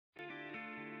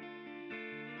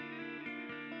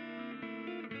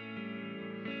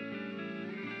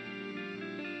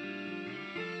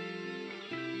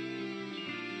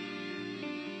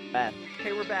Bad.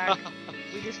 Okay, we're back.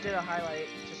 We just did a highlight,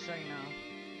 just so you know.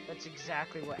 That's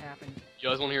exactly what happened. You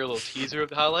guys want to hear a little teaser of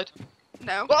the highlight?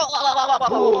 No.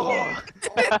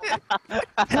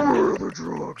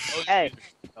 Hey,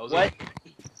 That was what? it.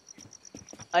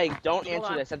 Hey, don't Hold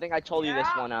answer on. this. I think I told you this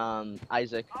one,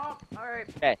 Isaac. Oh, alright.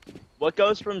 Okay, what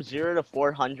goes from 0 to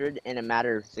 400 in a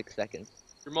matter of 6 seconds?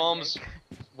 Your mom's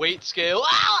weight scale.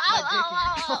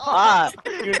 Ah,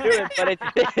 you knew it, but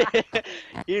it's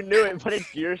you knew it, but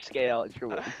it's your scale. It's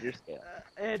your scale.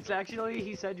 It's actually,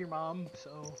 he said your mom,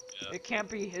 so Yeah. it can't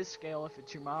be his scale if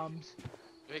it's your mom's.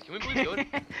 Hey, can we please go?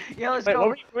 Yeah, let's Wait, what go.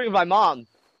 were you doing with my mom?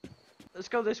 Let's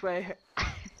go this way.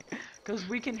 Because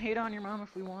we can hate on your mom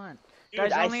if we want. Dude,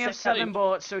 Guys, I I only have said- 7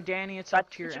 bullets, so Danny, it's up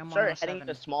to your Start M107. heading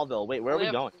to Smallville. Wait, where are Only we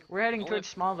have- going? We're heading Only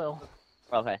towards Smallville.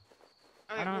 Okay.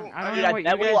 I don't Dude, know I what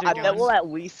bet you guys are I bet we'll doing. at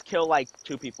least kill like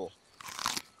 2 people.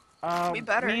 We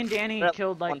better. Me and Danny Well,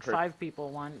 killed one like person. 5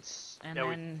 people once, and Yeah,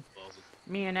 then Well,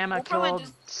 me and Emma We'll probably killed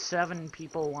just- 7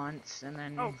 people once, and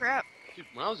then Oh crap. dude,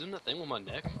 when I was doing that thing with my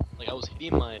neck, like I was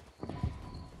hitting my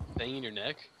thing in your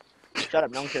neck. Shut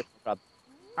up, no one cares. Shut up.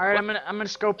 all right, What? I'm gonna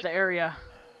scope the area.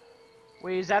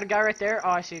 Wait, is that a guy right there?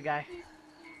 Oh, I see a guy.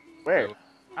 Where?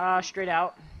 Straight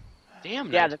out.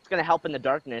 Damn. Yeah, Night. that's gonna help in the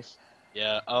darkness.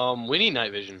 Yeah. We need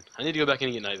night vision. I need to go back in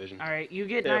and get night vision. All right, you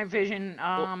get Yeah. night vision.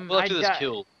 Well, after this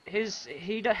kill.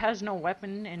 He has no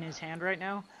weapon in his hand right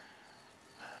now.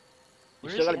 You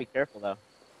Where still is gotta he? be careful though.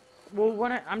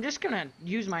 Well, I'm just gonna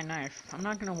use my knife. I'm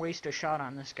not gonna waste a shot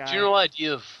on this guy. Do you know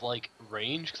idea of like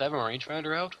range? Because I have a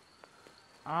rangefinder out.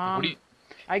 What do you?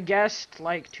 I guessed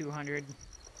like 200.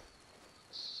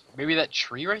 Maybe that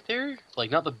tree right there?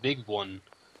 Like not the big one,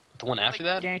 but the one after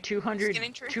that. Yeah, 200.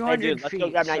 Skinny tree? Hey 200 dude, let's feet. go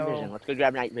grab night so vision. Let's go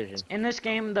grab night vision. in this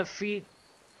game, the feet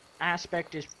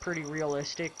aspect is pretty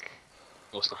realistic.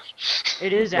 No, it's not.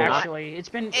 It is No, not- actually. It's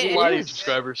been. It It Why do you is.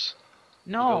 subscribers?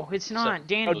 No, Go. it's not, Oh,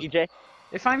 Danny. DJ.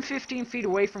 If I'm 15 feet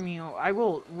away from you,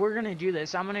 we're gonna do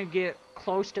this. I'm gonna get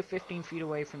close to 15 feet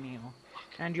away from you,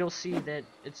 and you'll see that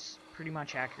it's pretty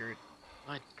much accurate.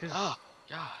 Fine. Cause, Oh,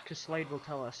 God. cause Slade will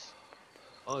tell us.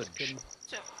 Fudge. Just kidding.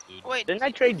 Dude. Wait. Didn't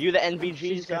I trade you the She's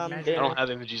NVGs? good I measure. don't have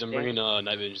images. I'm bringing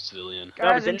night vision civilian. No, but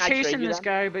Guys, I'm didn't I trade chasing you this them?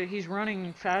 guy, but he's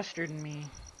running faster than me.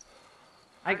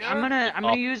 I'm Okay.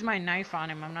 gonna use my knife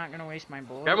on him. I'm not gonna waste my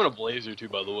bullet. I'm in a blazer too,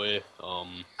 by the way.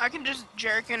 I can just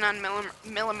jerk in on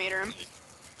millimeter him.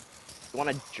 You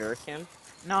wanna jerk him?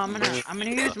 No, I'm gonna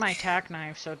use my tack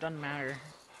knife, so it doesn't matter.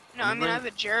 No, I mean I have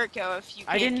a Jericho if you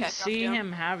can't I didn't catch up see to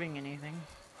him having anything.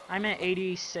 I'm at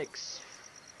 86,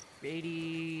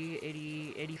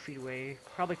 80 feet away,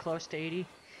 probably close to 80.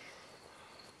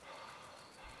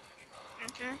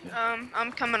 Okay.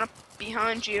 I'm coming up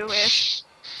behind you ish.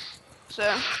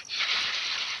 So.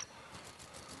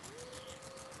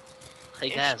 Hey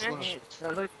Ish, guys, ish.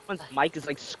 look. Someone's mic is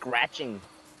like scratching.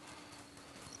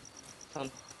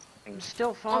 Something. I'm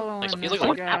still following Like, this he's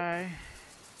like- guy.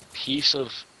 Piece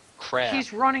of crap.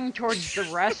 He's running towards the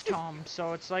rest home,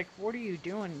 so it's like, what are you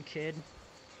doing, kid?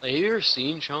 Like, have you ever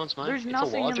seen Sean's mind? There's It's a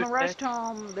nothing in the logic rest deck.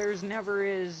 home. There's never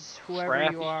is, whoever you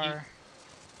Crappy. are.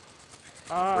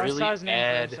 I Really saw his name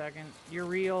bad. for a second. You're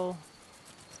real.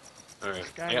 Alright,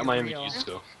 guy I got my is real. images,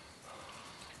 so.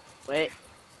 Wait,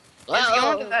 Is he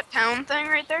going to that town thing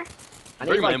right there? I I'm need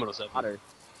bringing my like ammo to 7, water.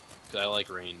 because I like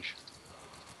range.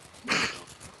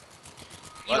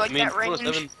 You like that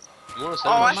range? Oh, Oh,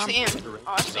 I see him.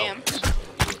 Oh, I see him.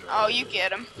 Oh, you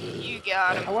get him. You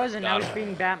got him. I wasn't. I Got was him.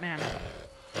 being Batman.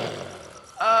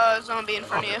 Zombie in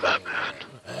front of you.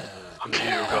 I'm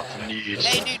here, got the needs.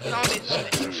 Hey, dude, zombie.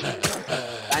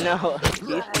 I know.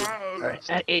 Alright.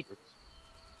 At 8.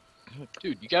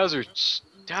 Dude, you guys are.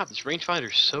 God, this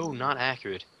rangefinder's so not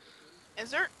accurate.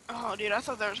 Is there? Oh, dude, I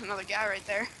thought there was another guy right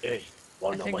there. Hey,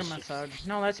 I think I'm a thug.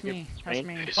 No, that's me. That's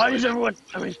me. Why is everyone?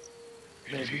 I mean,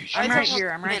 I'm I right thought-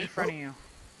 here. I'm right in front of you.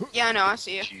 Yeah, I know. I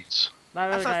see you. cheats. That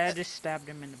I other thought guy, I that- just stabbed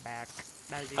him in the back.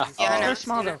 That is easy. Yeah, I know. Go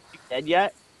small though. dead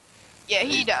yet? Yeah,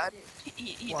 he died.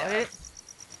 He died. What?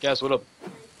 Guys, what up?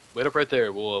 Wait up right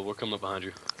there. We're coming up behind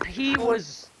you. He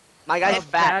was My a guy's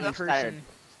fat. bad He's tired. person.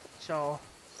 So,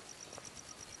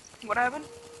 What happened?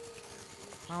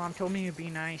 my mom told me to be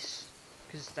nice.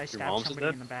 Because I mom stabbed said somebody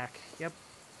that? in the back. Yep.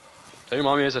 Tell your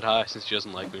mommy I said hi since she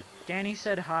doesn't like me. Danny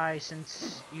said hi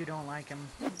since you don't like him.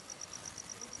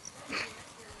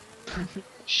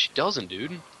 She doesn't,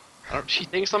 dude. She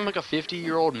thinks I'm like a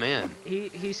 50-year-old man.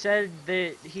 He said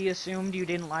that he assumed you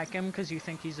didn't like him because you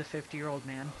think he's a 50-year-old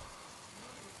man.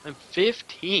 I'm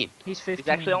 15. He's 15. He's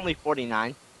actually only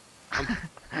 49.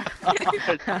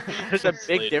 There's a big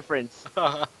Slade. difference.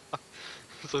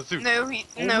 So, dude, No, he's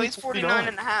Only 49 49.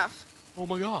 and a half. oh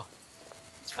my god.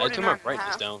 I had to turn my 49.5.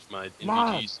 brightness down for my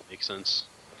Mom. NVGs to make sense.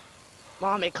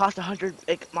 Mom, it costs 100.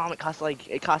 Mom, it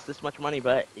costs this much money,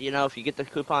 but you know, if you get the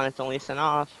coupon, it's only a cent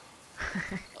off.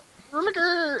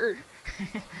 Hamburger!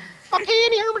 A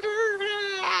penny hamburger!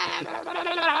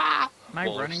 Am I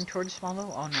running towards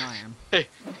Smallville? Oh no, I am. Hey,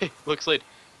 looks like.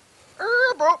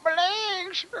 Broke my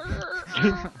legs!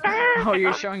 Oh,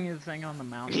 you're showing me the thing on the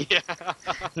mountain. Yeah.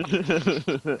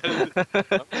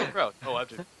 I'm so proud. Oh, I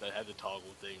had the toggle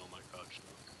thing on my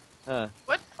crouch.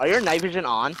 What? Are your night vision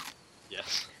on?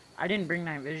 Yes. I didn't bring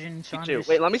night vision, so Me I'm too. just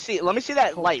Wait, let me see that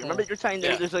hopeful. light. Remember you're saying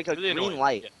Yeah, there's like a really green annoying.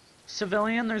 light. Yeah.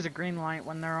 civilian. There's a green light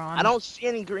when they're on. I don't see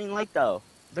any green light though.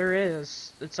 There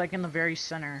is. It's like in the very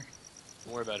center.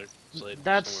 Don't worry about it. Slade.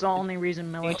 That's the Don't worry. only reason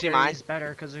see military mine? is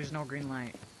better, because there's no green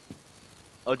light.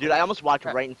 Oh, dude, I almost walked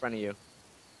Crap. right in front of you.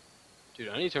 Dude,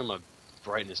 I need to turn my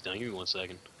brightness down. Give me 1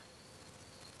 second.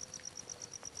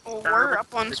 Well, we're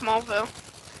up on Smallville.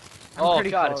 I'm Oh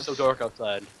pretty god, close. it's so dark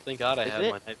outside. Thank god I Is have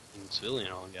it? my night vision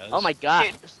civilian on, guys. Oh my god.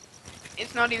 Dude.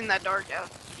 It's not even that dark out.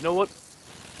 You know what?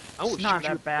 I will It's not shoot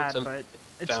you that bad, once I'm but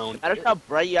it's found. Matters how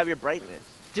bright you have your brightness.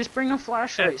 just bring a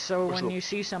flashlight so where's when the- you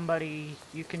see somebody,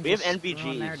 you can We have just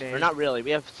ruin their NVGs. day. Or not really.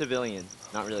 We have civilian.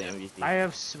 Not really NVGs. I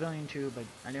have civilian too, but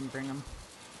I didn't bring them.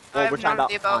 Well, I we're have talking none of about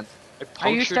the above. on. I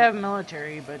used to have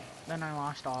military, but then I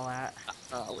lost all that.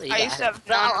 I used to have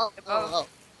none of the above.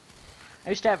 I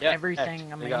used to have Yeah, everything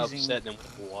heck, I got amazing. upset and then went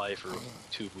to Hawaii for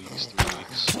 2 weeks, 3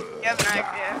 weeks. You have an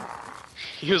idea.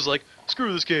 He was like,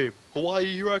 screw this game.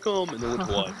 Hawaii, here I come. And then went to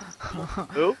Hawaii.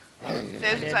 Who?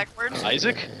 Those exact words.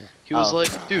 Isaac? He was Oh.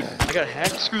 like, dude, I got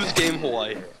hacked. Screw this game,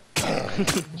 Hawaii.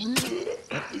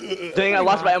 Dang, I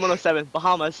lost my M107.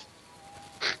 Bahamas.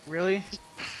 Really?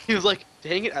 He was like,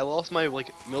 dang it, I lost my,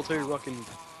 like, military fucking,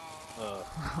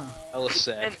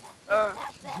 LSAC. And,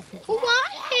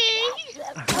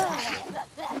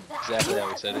 Exactly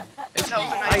how he said it. that was a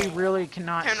I nice really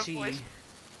cannot tone of see. voice.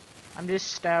 I'm just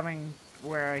stabbing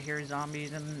where I hear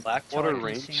zombies and Blackwater so I can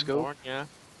range see 'em. scope Yeah.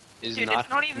 is Dude, not. it's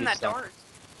not even that stop. dark.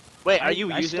 Wait, are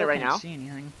you I using still it right can't now? see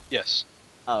anything. Yes.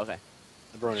 Oh, okay.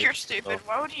 I brought it. You're stupid. Oh,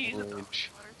 Why would you use a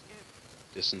range.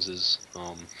 Distances.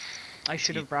 I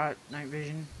should have brought night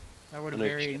vision. That would have Night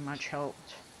very vision. much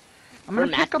helped. I'm We're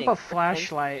gonna pick up matching, a I think.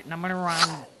 flashlight and I'm gonna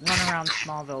run around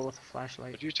Smallville with a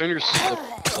flashlight. Would you turn your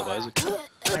up, Isaac?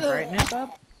 My brightness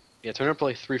up? Yeah, turn it up to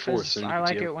like 3/4. 'Cause I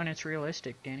like it when it's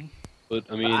realistic, Danny. But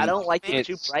I But mean, I don't like it it's-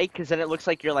 too bright because then it looks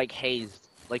like you're like hazed.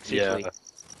 Like seriously. Yeah.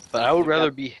 But I would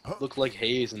rather be look like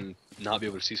haze and not be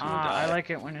able to see someone die. I like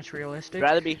it when it's realistic. I'd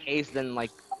rather be hazed than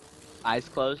like eyes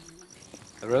closed.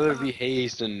 I'd rather be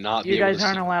hazed and not You be able guys to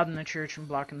aren't see. allowed in the church and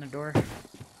blocking the door.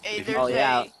 Hey, Oh, there's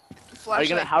yeah. a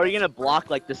flashlight. How are you gonna block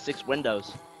like the 6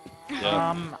 windows?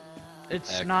 Yeah.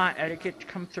 It's Heck. not etiquette to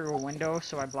come through a window,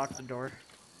 so I blocked the door.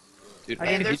 Dude, I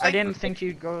Hey, didn't, there's I like- didn't think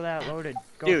you'd go that low to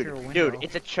go through a window. Dude,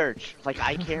 it's a church. Like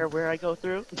I care where I go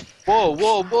through. Whoa,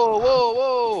 whoa, whoa, whoa,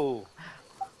 whoa!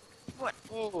 What?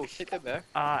 Whoa, take that back.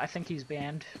 I think he's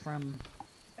banned from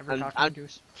ever I'm- talking I'm- to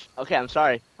us. Okay, I'm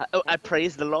sorry. I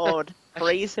praise the Lord.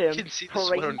 Praise I Him. can see the Praise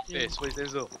sweat on Him. your face. Wait, stand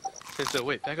still. Stand still.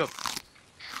 Wait, back up.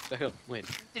 Back up. Wait.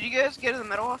 Did you guys go to the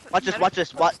middle office? Watch this. Watch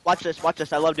this. Watch this. Watch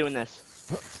this. I love doing this.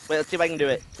 Wait, let's see if I can do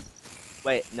it.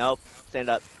 Wait, nope. Stand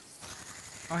up.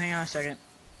 Oh, hang on a second.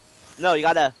 No, you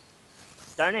gotta.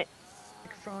 Darn it.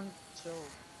 Microphone, so...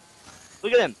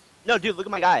 Look at him. No, dude, look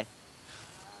at my guy.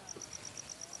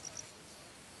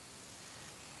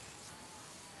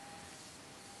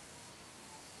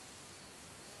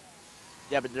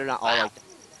 Yeah, but they're not all like that.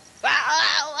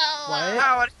 What?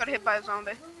 Ow, I just got hit by a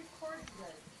zombie.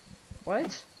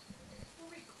 What?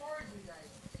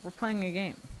 We're playing a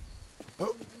game.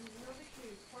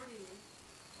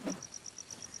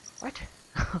 What?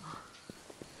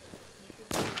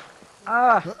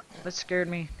 Ah, that scared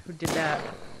me. Who did that?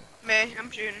 Me, I'm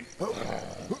shooting. Please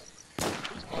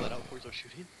call that out before you start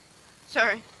shooting.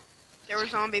 Sorry. There were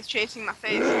zombies chasing my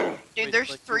face. Dude, Wait,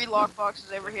 there's like- 3 lock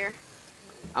boxes over here.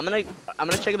 I'm gonna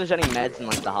check if there's any meds in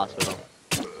like the hospital.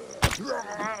 There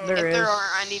if there is. are,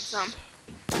 I need some.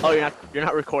 Oh, you're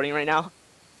not recording right now?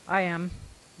 I am,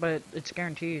 but it's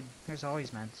guaranteed. There's always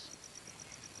meds.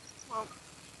 Well,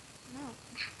 no.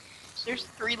 There's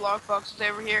 3 lock boxes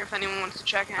over here if anyone wants to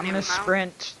check any I'm of gonna them out.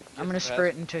 sprint. I'm gonna Yes,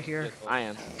 sprint into here. I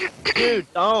am. Dude,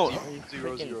 don't.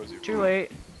 Zero, zero, zero. Too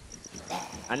late.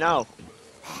 I know.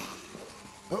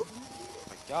 Oh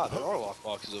my god, there are lock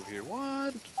boxes over here.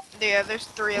 What? Yeah, there's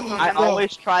 3 of them. I and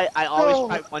always try. No.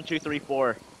 1, 2, 3,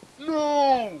 4,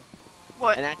 No!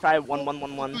 What? and I try 1, 1,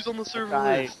 1, 1. Who's on the server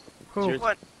Try list? Who? zero-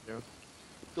 What?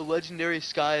 The legendary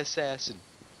Sky Assassin.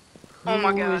 Oh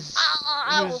my Who god. is-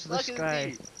 How Who's the this fuck is guy?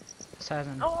 he?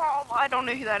 Assassin. Oh, I don't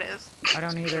know who that is. I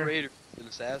don't He's a either. traitor, an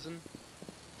assassin.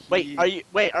 Wait,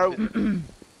 are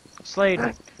Slade,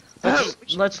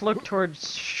 let's look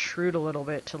towards Shrewd a little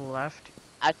bit to the left.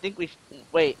 I think we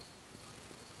wait.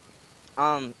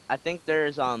 I think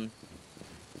there's I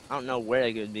don't know where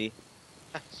they could be.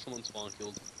 Someone spawn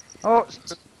killed. Oh,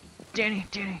 Danny.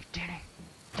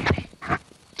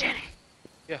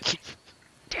 Yeah.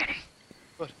 Danny.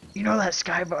 What? You know that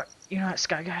sky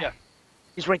guy? Yeah.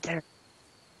 He's right there.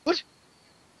 What?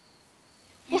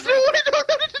 He's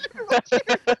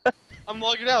I'm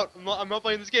logging out. I'm not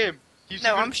playing this game. He's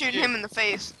No, good I'm at shooting the game. him in the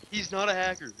face. He's not a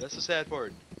hacker. That's the sad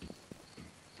part.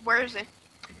 Where is he?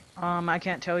 I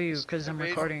can't tell you because I'm Wait.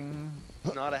 recording.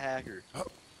 He's not a hacker.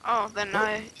 Oh, then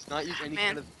I. He's not using any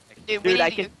Man. kind of. Dude, we Dude, need I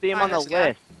to can go see him on find the this guy.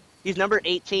 list. He's number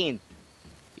 18.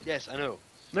 Yes, I know.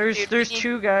 There's Dude, we need-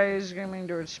 two guys coming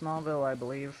towards Smallville, I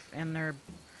believe, and they're.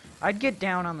 I'd get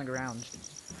down on the ground.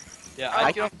 Yeah,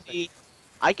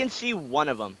 I can see one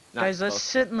of them. Not Guys, let's close.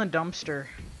 sit in the dumpster.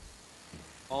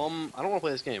 I don't want to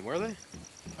play this game. Where are they?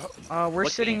 We're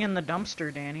What sitting game? in the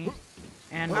dumpster, Danny,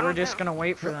 and I we're don't just know. gonna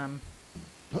wait for them.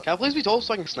 Can I please be told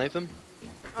so I can snipe them?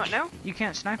 Oh no. You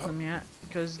can't snipe them yet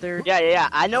because they're. Yeah.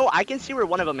 I know. I can see where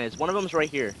one of them is. One of them's right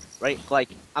here. Right, like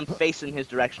I'm facing his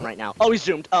direction right now. Oh, he's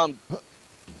zoomed. Oh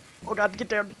God, get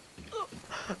down.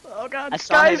 Oh God, I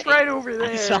saw Sky's him right aim- over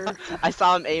there. I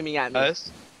saw him aiming at me.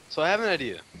 Guys, so I have an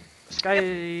idea.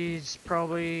 Sky's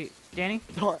probably Danny.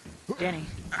 Danny.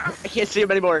 I can't see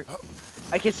him anymore.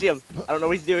 I can't see him. I don't know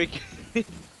what he's doing.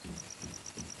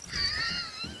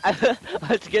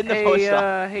 Let's get in the post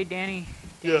office. Hey Danny.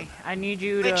 Yeah. Danny, I need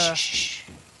you Wait, to. shh.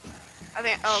 I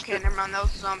think. Oh, okay, never mind. That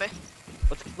was a zombie.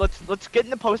 Let's get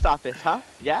in the post office, huh?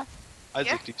 Yeah.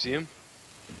 Isaac, Yeah. do you see him?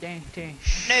 Danny.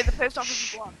 No, the post office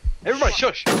is blocked. Everybody,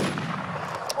 shush!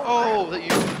 Oh, that you.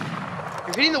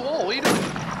 You're hitting the wall. What are you doing?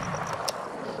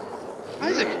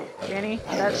 Isaac! Danny,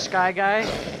 that Sky guy.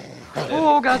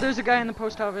 Oh God, there's a guy in the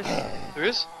post office. There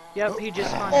is? Yep, he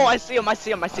just spawned. Oh, I see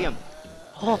him.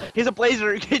 Oh, he's a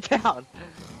blazer. Get down.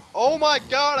 Oh my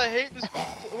god, I hate this.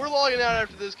 We're logging out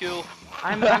after this kill.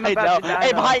 I'm I about know. to die.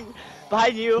 Hey, though.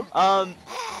 behind you.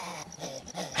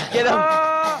 Get him.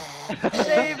 Ah,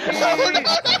 save me!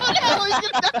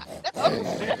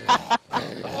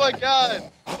 Oh my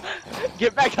god.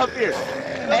 Get back up here.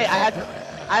 Hey, I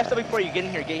have something for you. Get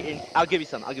in here. Get in. I'll give you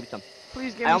some.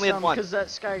 Please give I me only have some, one. because that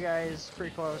Sky guy is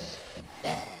pretty close.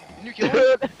 Didn't you kill him?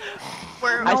 Dude.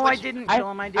 Where? No, I see- didn't I-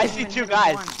 kill him. I didn't see even two hit him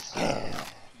guys. once.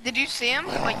 Did you see him?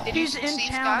 Like, did He's you in see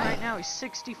town Sky? right now. He's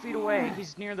 60 feet away.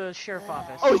 He's near the sheriff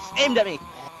office. Oh, he's aimed at me.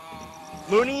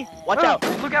 Mooney, watch Oh, out.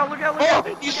 Look out! Oh, out!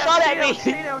 you Yeah, shot at me.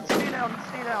 Stay down!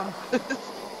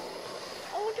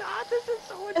 Oh God, this is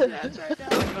so intense right now.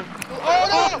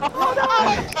 Oh no! Oh no!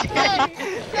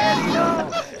 Daddy,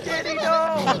 no! Daddy, no!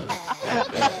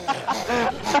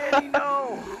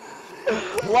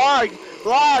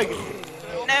 Log.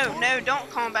 No, don't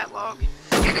combat log.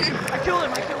 I killed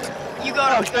him! You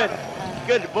got Oh, him.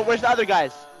 good. But where's the other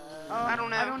guys? I don't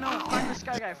know. I don't know. Find the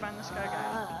Sky guy.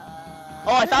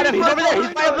 Oh, I found him. He's over there.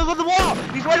 He's right above the wall.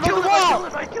 He's right above the wall.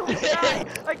 I killed the Sky!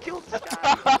 I killed the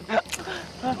Sky!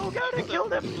 Oh God, I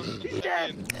killed him! He's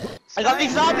dead! I got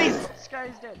these zombies.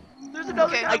 Sky's dead. There's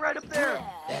another Okay. guy right up there!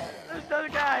 There's another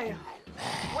guy!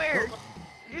 Where?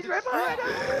 He's right behind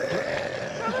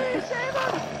us! Somebody save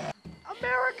us!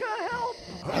 America, help!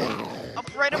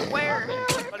 Up right up where?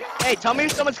 Hey, tell me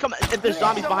if someone's coming. If there's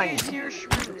zombies behind Somebody's you. near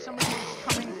Shrew. Somebody's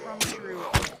coming from Shrew.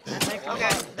 And they come Okay.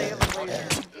 up, they have a laser.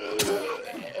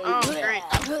 Oh, great.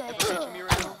 Touching me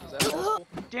right now? Is that possible?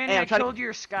 Danny, Hey, I'm I trying to- killed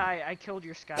your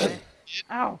Sky.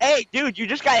 Ow. Hey, dude, you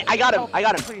just got. I got him.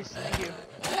 Please, thank you.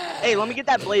 Hey, let me get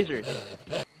that blazer.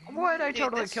 What? I Dude,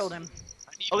 totally this- killed him.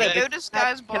 Okay, Go to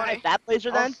Sky's Can I body. have that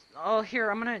blazer then? Oh, here,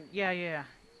 I'm gonna. Yeah.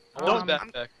 Don't Um,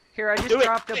 backpack. Here, I just Do it.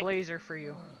 dropped a blazer for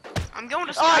you. I'm going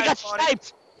to Oh, I got Sky's body.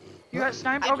 sniped. You got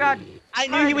sniped? Oh God. I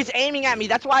knew he was aiming at me.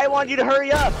 That's why I wanted you to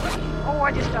hurry up. Oh,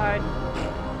 I just died.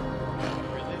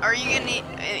 Are you getting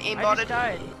I just aimbotted?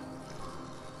 died.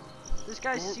 This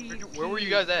guy's CP Where were you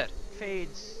guys at?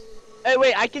 fades. Hey,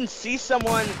 wait, I can see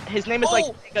someone. His name is like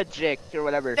Oh. a Jick or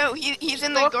whatever. No, he's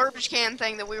in the garbage can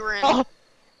thing that we were in. Oh,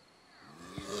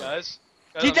 Guys?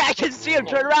 I can see him.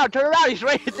 Turn around. He's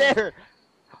right there.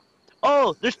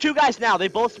 Oh, there's two guys now. They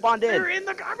both spawned They're in. in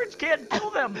the garbage can. Kill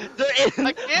them. They're in.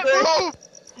 I can't they're- move!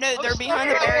 No, they're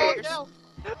behind the barriers.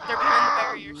 They're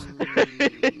behind the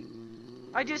barriers.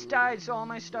 I just died, so all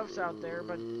my stuff's out there.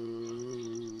 But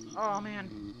oh man,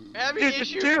 Having Dude, there's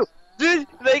issues. two. Dude,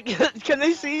 can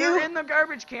they see they're you? in the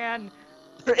garbage can.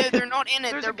 No, they're not in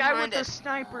it. There's they're a guy behind with a it.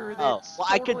 sniper Oh, that's well,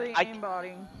 I could- totally I-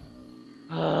 aimbotting.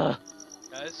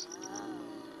 Guys,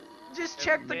 Just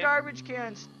check the man. garbage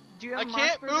cans. Do you have I a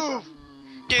can't mouse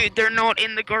move. Dude, they're not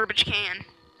in the garbage can.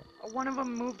 One of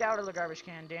them moved out of the garbage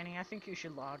can, Danny. I think you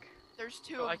should log. There's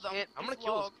two Oh, of I them. can't. I'm gonna Just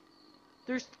kill log.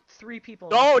 There's 3 people.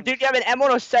 I Oh, think. dude, you have an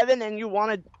M107 and you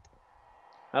wanted.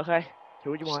 Okay. Do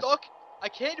what you want. Stuck. I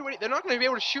can't do anything. They're not gonna be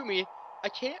able to shoot me. I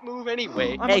can't move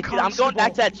anyway. I'm Hey, a dude, I'm going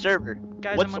back constable. to that server.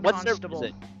 Guys, What's I'm a what server is constable.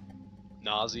 it?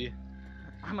 Nazi.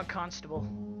 I'm a constable.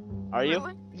 Are you?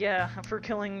 Really? Yeah, for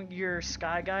killing your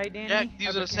sky guy, Danny. Yeah, he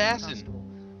was I an became a assassin. constable.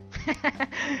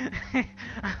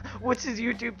 What's his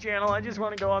YouTube channel? I just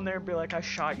want to go on there and be like, I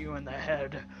shot you in the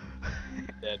head.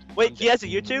 Dead. Wait, I'm he dead. has a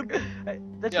YouTube?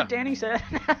 That's Yeah. what Danny said.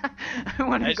 I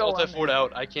want I to just go left on that fort there.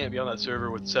 out. I can't be on that server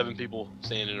with 7 people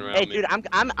standing around Hey, me. dude,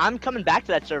 I'm coming back to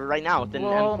that server right now with an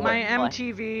Well, M4. my What?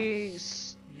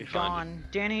 MTV's You're fine. gone.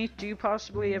 Danny, do you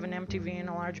possibly have an MTV in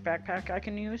a large backpack I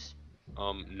can use?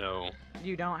 No.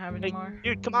 You don't have Hey, anymore?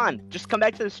 dude, come on. Just come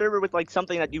back to the server with like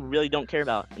something that you really don't care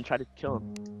about and try to kill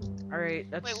him.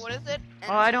 Alright, that's... Wait, what is it?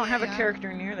 Oh, I don't have a NCAI?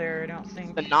 character near there, I don't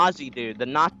think. The Nazi dude, the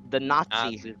Nazi.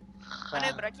 Nazi. I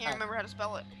know, but I can't remember how to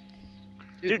spell it.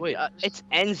 Dude, wait. it's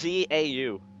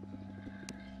NZAU.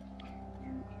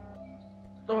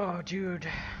 Oh, dude.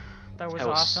 That was That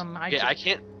was- awesome. Yeah, I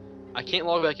can't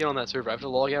log back in on that server. I have to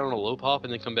log out on a low pop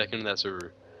and then come back into that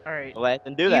server. Alright. Go ahead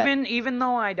and do that. Even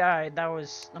though I died, that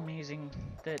was amazing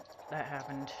that that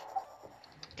happened.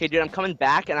 Okay, dude, I'm coming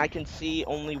back and I can see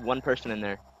only one person in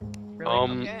there.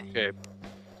 Really? Okay.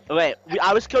 Oh, wait,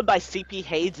 I was killed by CP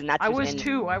Hades and that's I who's was in-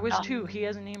 too. I was too. He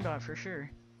has a name bot for sure.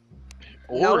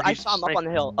 No, Or I he's saw him up sniping. on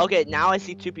the hill. Okay, now I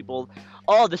see 2 people.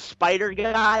 Oh, the spider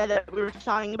guy that we were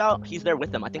talking about, he's there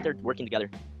with them. I think they're working together.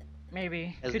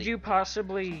 Maybe. As Could they- you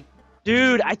possibly?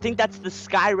 Dude, I think that's the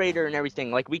Sky Raider and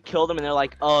everything. Like, we killed them and they're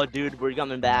like, oh, dude, we're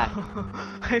coming back.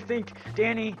 I think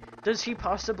Danny. Does he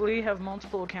possibly have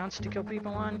multiple accounts to kill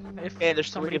people on? If Okay,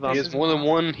 there's somebody 3 of them. He pisses has more than him off?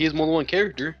 one. He has more than one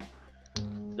character.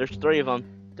 There's 3 of them.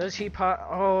 Does he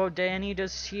Oh, Danny,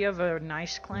 does he have a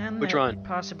nice clan Which that one?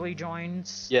 possibly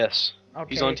joins? Yes.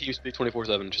 Okay. He's on TeamSpeak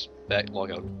 24/7. Just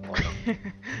log out. Log out.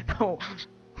 No,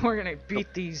 we're gonna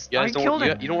beat these. You I guys don't. killed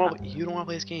him. You don't want to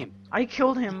play this game. I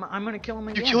killed him. I'm gonna kill him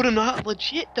You again. killed him not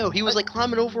legit though. He was like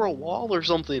climbing over a wall or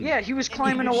something. Yeah, he was And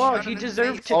climbing you a wall. shot He him in the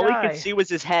deserved face. to All we die. could see was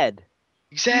his head.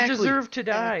 Exactly. He deserved to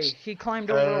die. He climbed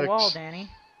over a wall, Danny.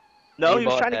 No, he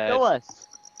was Aimbot trying to had- kill us.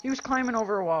 He was climbing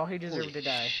over a wall. He deserved Holy to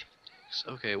die. sh-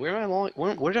 Okay, where am I long?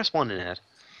 Where did I spawn in at?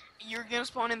 You're gonna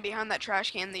spawn in behind that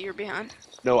trash can that you're behind.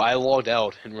 No, I logged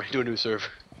out and ran to a new server.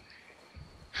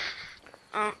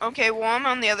 Okay, well I'm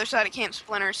on the other side of Camp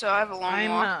Splinter, so I have a long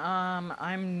walk.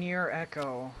 I'm near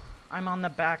Echo. I'm on the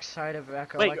back side of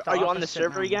Echo. Wait, like the are you on the opposite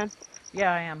server mountain. again?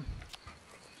 Yeah, I am.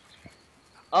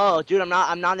 Oh, dude, I'm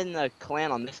not in the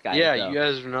clan on this guy. Yeah, though. you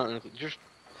guys are not. Just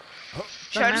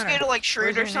Should I Doesn't just matter. go to like Shroot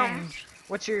Where's or your something? name?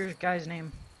 What's your guy's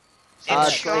name? It's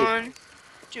Slade. Sean.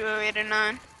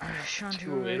 2089. Sean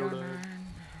 2809.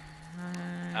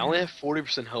 209. I only have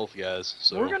 40% health, guys.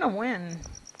 So We're gonna win.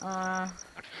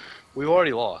 we've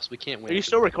already lost. We can't win. Are you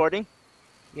still recording?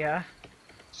 Yeah.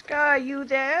 Sky, you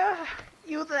there?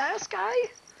 You there, Sky?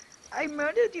 I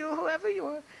murdered you, whoever you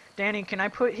are. Danny, can I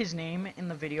put his name in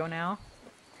the video now?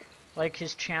 Like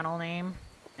his channel name?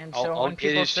 And so I'll when get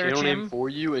people his search channel name him, for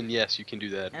you, and yes, you can do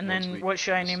that. and once then we- what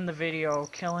should I name the video?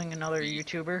 Killing another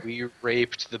YouTuber? We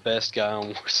raped the best guy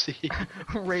on WarZ.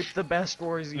 Rape the best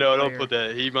WarZ No, player. don't put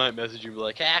that. He might message you and be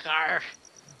like, hacker!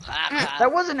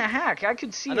 That wasn't a hack. I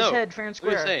could see I his know. head fair and I'm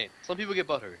square. just saying. Some people get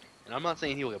butthurt. And I'm not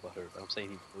saying he will get butthurt, but I'm saying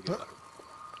he will get butthurt.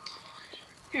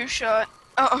 Who shot?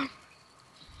 Oh,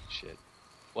 Shit.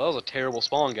 Well, that was a terrible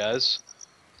spawn, guys.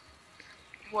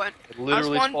 what? It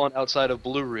literally spawned- spawned outside of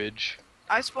Blue Ridge.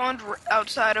 I spawned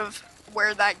outside of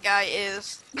where that guy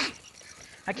is.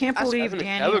 I can't I believe haven't-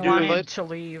 Danny haven't you wanted invited- to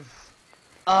leave.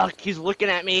 Ugh, he's looking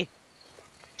at me.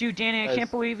 Dude, Danny, I Guys.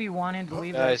 can't believe you wanted to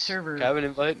leave that Guys, server. can I have an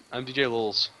invite? I'm DJ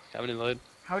Lulz. Can I have an invite?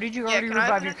 How did you Yeah, already can I have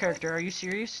revive an your invite? character? Are you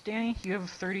serious, Danny? You have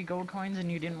 30 gold coins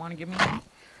and you didn't want to give me any?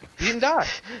 He didn't die.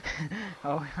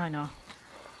 Oh, I know.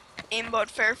 Aimbot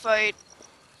fair fight.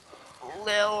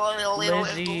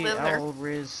 Lizzie Lizzer. L.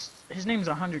 Riz. His name's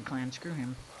 100 Clan. Screw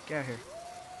him. Get out here.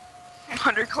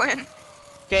 100 clan.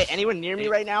 Okay, anyone near me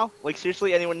right now? Like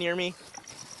seriously, anyone near me?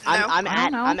 No.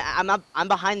 I'm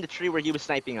behind the tree where he was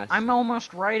sniping us. I'm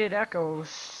almost right at Echoes,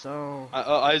 so...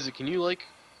 Isaac, can you, like...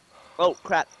 Oh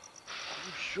crap!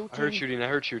 I heard shooting, I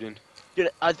heard shooting. Dude,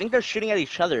 I think they're shooting at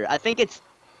each other. I think it's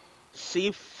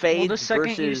C Fade the second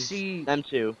you versus see- them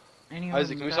two. Anyone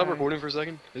Isaac, can we stop die. recording for a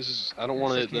second? I don't Yes,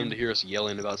 want I them can. to hear us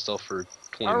yelling about stuff for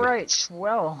 20 Alright, minutes.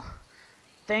 well...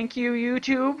 Thank you,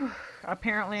 YouTube.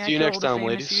 Apparently, See I you killed next a time,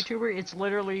 famous ladies. YouTuber. It's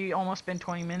literally almost been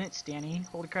 20 minutes, Danny.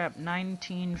 Holy crap,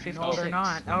 1950. No, they're 6.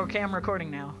 not. Okay, I'm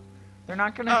recording now. They're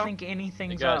not gonna Oh. think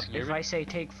anything's Hey, guys, up can you hear if me? I say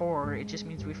take 4. It just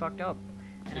means we fucked up.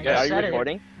 And I Hey, guys, just Are you said it.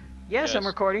 recording? Yes, I'm Yes.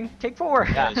 recording. Take 4.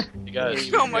 Guys, you guys.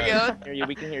 Oh my guys. god.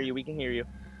 We can hear you. We can hear you.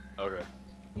 Okay.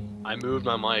 I moved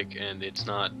my mic and it's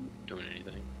not doing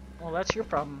anything. Well, that's your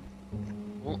problem.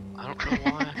 Well, I don't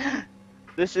know why.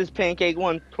 This is Pancake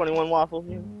 121 Waffle.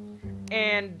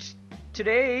 And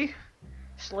today,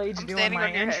 Slade's I'm doing standing my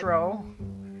on your head. intro.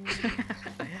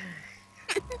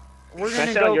 We're Can I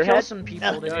gonna sit on go your kill head? some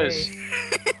people Guys,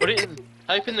 today. put it in.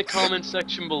 Type in the comment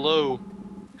section below.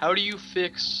 How do you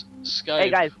fix Skype? Hey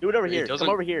guys, do it over It here. doesn't-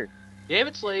 Come over here. Damn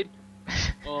it, Slade.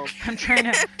 I'm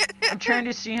trying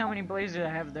to see how many blazes I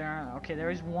have there. Okay,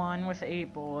 there's one with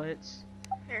 8 bullets.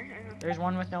 Here, hang on. There's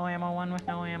one with no ammo, one with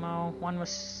no ammo, one with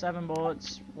 7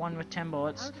 bullets, one with 10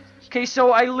 bullets. Okay,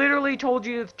 so I literally told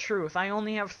you the truth. I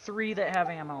only have 3 that have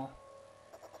ammo.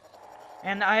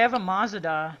 And I have a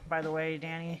Mazda, by the way,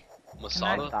 Danny.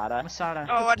 Masada? Sada. Masada.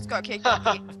 Oh, I just got kicked off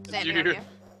the standing on you.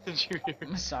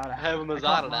 Masada. I have a I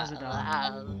call it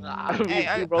Mazada. Hey,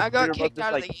 I got we were kicked both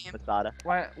out of just the game. Masada.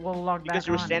 Why? We'll log back Because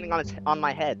you were on. standing on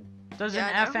my head. Does Yeah,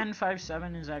 I know. an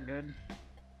FN57, is that good?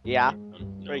 Yeah, No.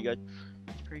 very good.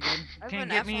 Pretty good. I have Can you an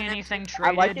get me FN. anything I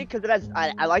traded? like it because it has.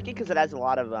 I like it because it has a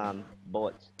lot of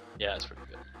bullets. Yeah, it's pretty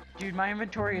good. Dude, my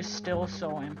inventory is still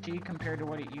so empty compared to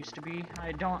what it used to be.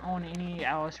 I don't own any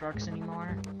Alice Rucks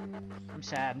anymore. I'm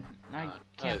sad. I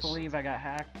can't Nice. believe I got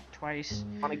hacked twice.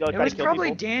 Want to go It try was to kill probably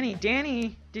people? Danny.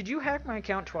 Danny, did you hack my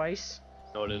account twice?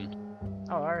 No, I didn't.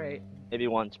 Oh, alright. Maybe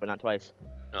once, but not twice.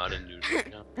 No, I didn't do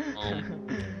it. No.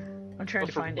 I'm trying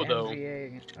to for find real, though, NVA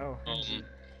again. Oh,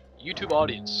 YouTube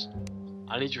audience,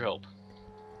 I need your help.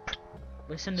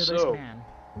 listen to this so, man.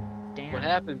 Damn. What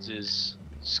happens is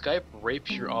Skype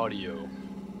rapes your audio,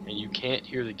 and you can't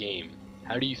hear the game.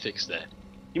 How do you fix that?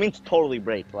 You mean it's totally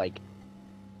break? Like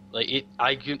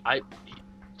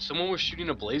Someone was shooting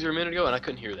a blazer a minute ago, and I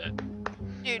couldn't hear that.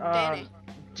 Dude, Danny.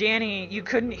 Danny, you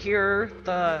couldn't hear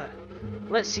the...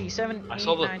 Let's see, 7, I 8,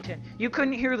 saw the- 9, 10. You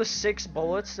couldn't hear the 6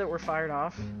 bullets that were fired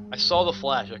off? I saw the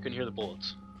flash. I couldn't hear the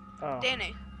bullets. Oh.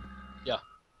 Danny. Yeah.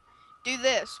 Do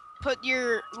this. Put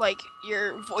your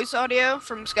voice audio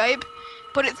from Skype,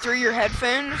 put it through your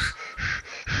headphones,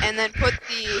 and then put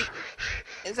the.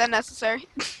 Is that necessary?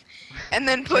 And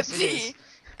then put Yes, it is.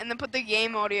 put the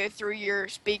game audio through your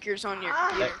speakers on your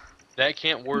computer. That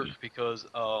can't work because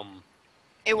It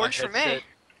my works for me. headset-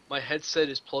 My headset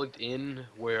is plugged in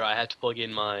where I had to plug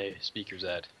in my speakers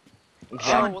at.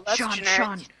 Sean, well, that's Sean,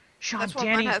 generic. Sean, That's what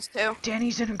Danny, mine has too.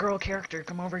 Danny's in a girl character.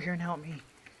 Come over here and help me.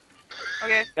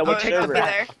 Okay. Yeah, what take I'll the server? be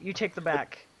back. there. You take the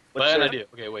back. What Bad server? idea.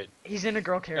 Okay, wait. He's in a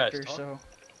girl character, talk. so.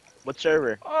 What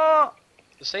server? Oh,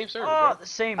 The same server, oh, bro. the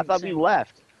same. I thought same. we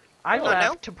left. I Oh, left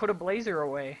no. to put a blazer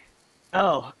away.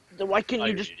 Oh, then why couldn't Oh,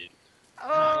 you you're just? an idiot.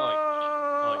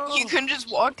 Oh. You can just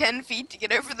walk 10 feet to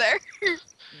get over there. Can you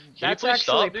That's please actually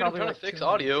stop, dude? I'm probably trying like to fix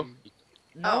 200 audio. feet.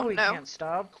 No, Oh, we no. can't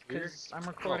stop because I'm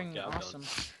recording yeah, I'm done. awesome.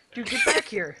 Dude, get back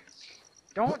here.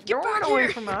 Don't Get run back away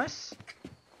here. from us.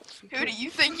 Who do you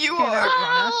think you can't are?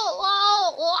 outrun us.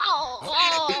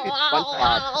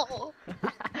 SpongeBob.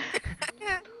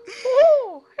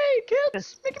 Oh, hey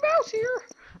kids, Mickey Mouse here.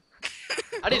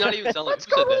 I did not even sound like Let's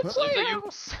who go said to that. the Slade, is that you?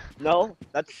 playhouse. No,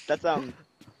 that's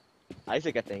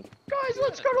Isaac, I think. Guys,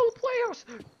 let's go to the playhouse.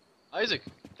 Isaac,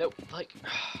 that like.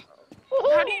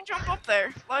 How do you jump up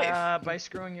there? Life. By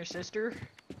screwing your sister.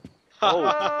 Oh.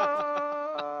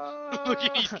 Look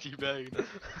at you, teabag.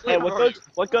 Hey,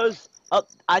 what goes up?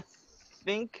 I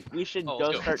think we should Oh, go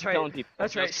let's go. start That's right. killing people.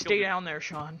 That's right. Let's Stay go. down there,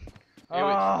 Sean. Hey, wait,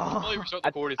 we'll Oh. probably restart the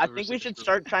recording I so think we should just-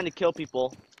 start trying to kill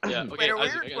people. Yeah. Okay. Wait, are we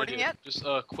Isaac, I got an recording idea. yet? Just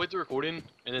quit the recording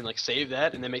and then like save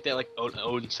that and then make that like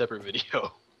own separate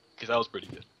video because that was pretty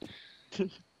good.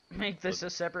 Make this a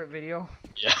separate video,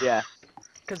 Yeah. Yeah.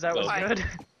 cause that was Bye. good.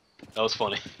 That was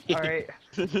funny. Alright.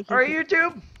 Alright,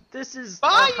 YouTube. This is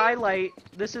Bye. a highlight.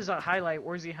 This is a highlight.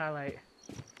 Where's the highlight?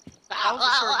 That was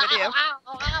a short video.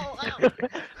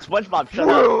 SpongeBob, shut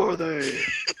up. are they?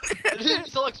 It didn't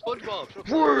sound like SpongeBob. Shut up.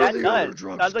 Where That the other does.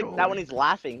 drugs Sounds like that going? when he's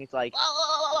laughing. He's like.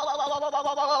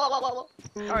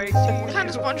 Alright, see you What kind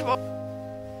of SpongeBob?